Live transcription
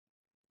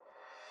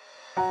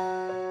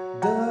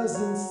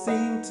Doesn't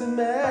seem to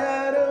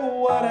matter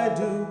what I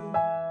do.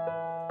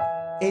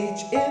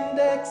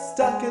 H-index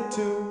stuck at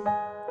 2.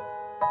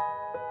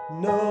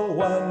 No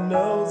one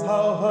knows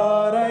how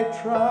hard I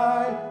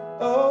try.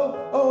 Oh,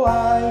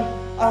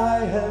 I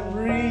have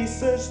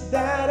research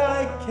that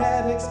I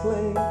can't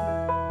explain,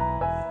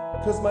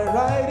 'cause my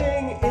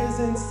writing is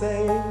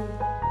insane.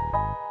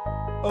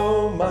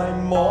 Oh, my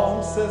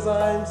mom says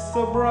I'm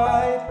so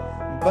bright,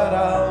 but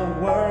I'll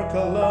work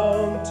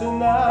alone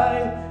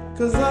tonight,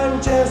 'cause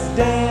I'm just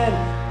Dan.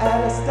 At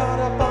a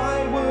startup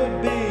I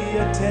would be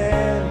a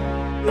 10.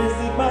 Is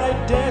it my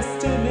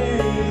destiny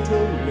to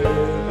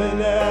live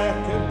in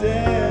academical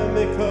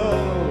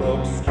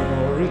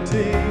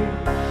obscurity?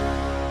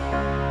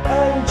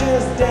 I'm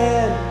just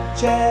Dan.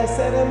 Chair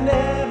said I'm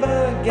never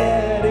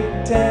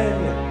getting 10.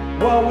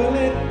 What will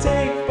it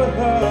take for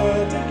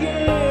her to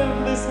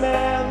give this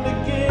man the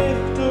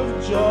gift of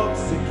job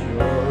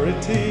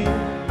security?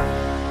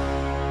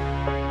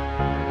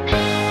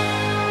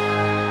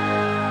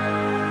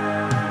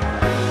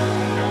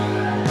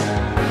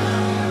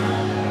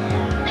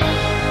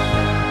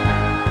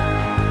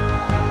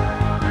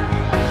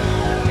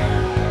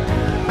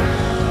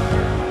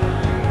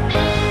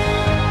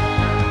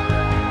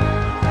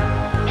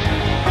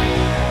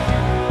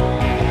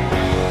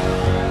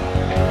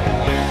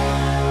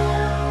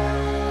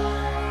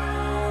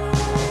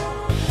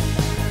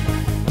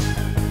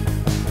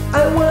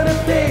 I want a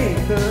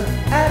paper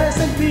at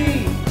S&P.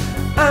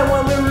 I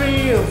want the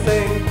real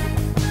thing.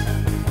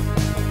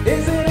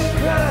 Is it a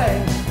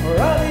crime or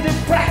are they too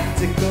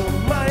practical,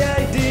 my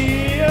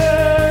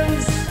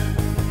ideas?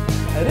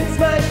 And is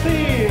my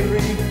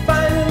theory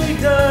finally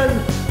done,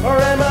 or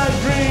am I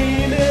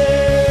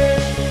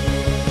dreaming?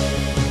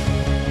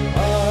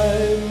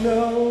 I'm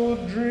no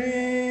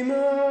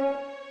dreamer.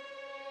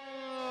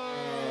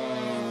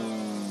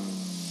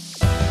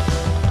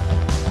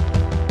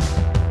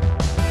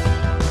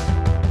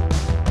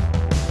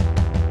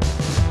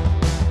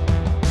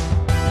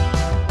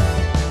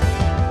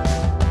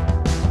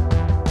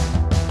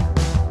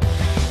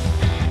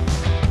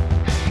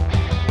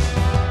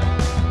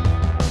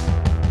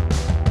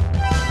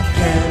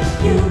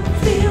 You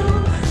feel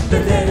the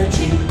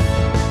energy,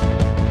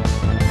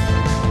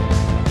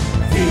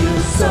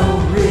 feels so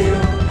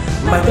real,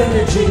 my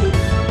energy.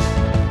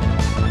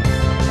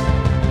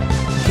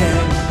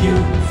 Can you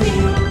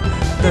feel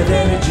the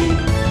energy?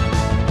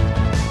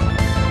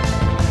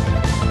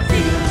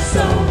 Feels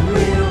so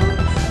real,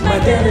 my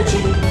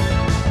energy.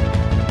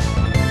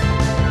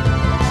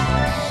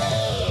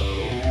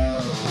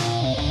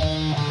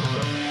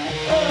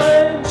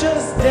 I'm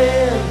just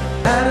Dan.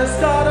 At a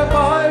startup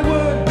I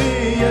would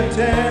be a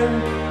 10.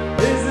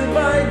 Is it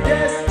my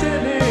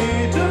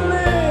destiny to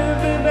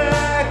live in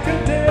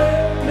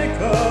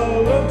academical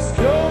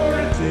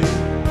obscurity?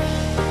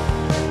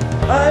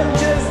 I'm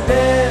just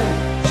Dan.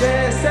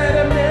 Chair said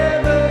I'm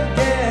never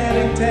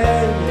getting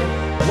 10.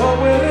 What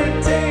will it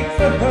take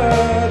for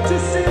her to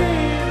see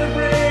the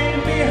brain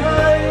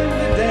behind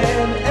the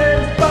Dan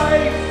and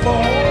fight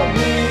for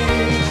me?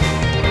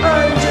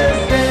 I'm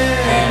just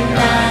Dan, And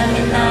I'm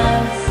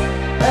enough.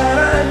 and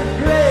I'm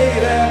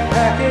great at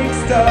packing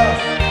stuff.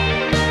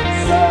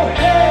 So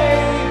hey,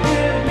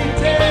 give me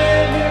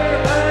tenure.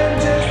 I'm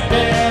just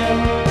Dan.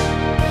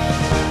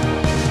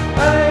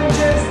 I'm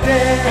just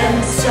Dan.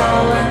 And so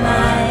am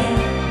I.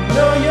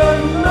 No,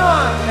 you're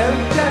not, and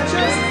that's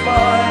just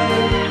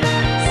fine.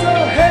 So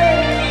hey,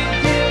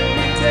 give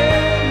me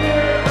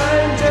tenure.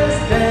 I'm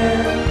just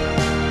Dan.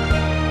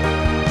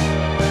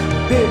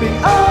 Baby,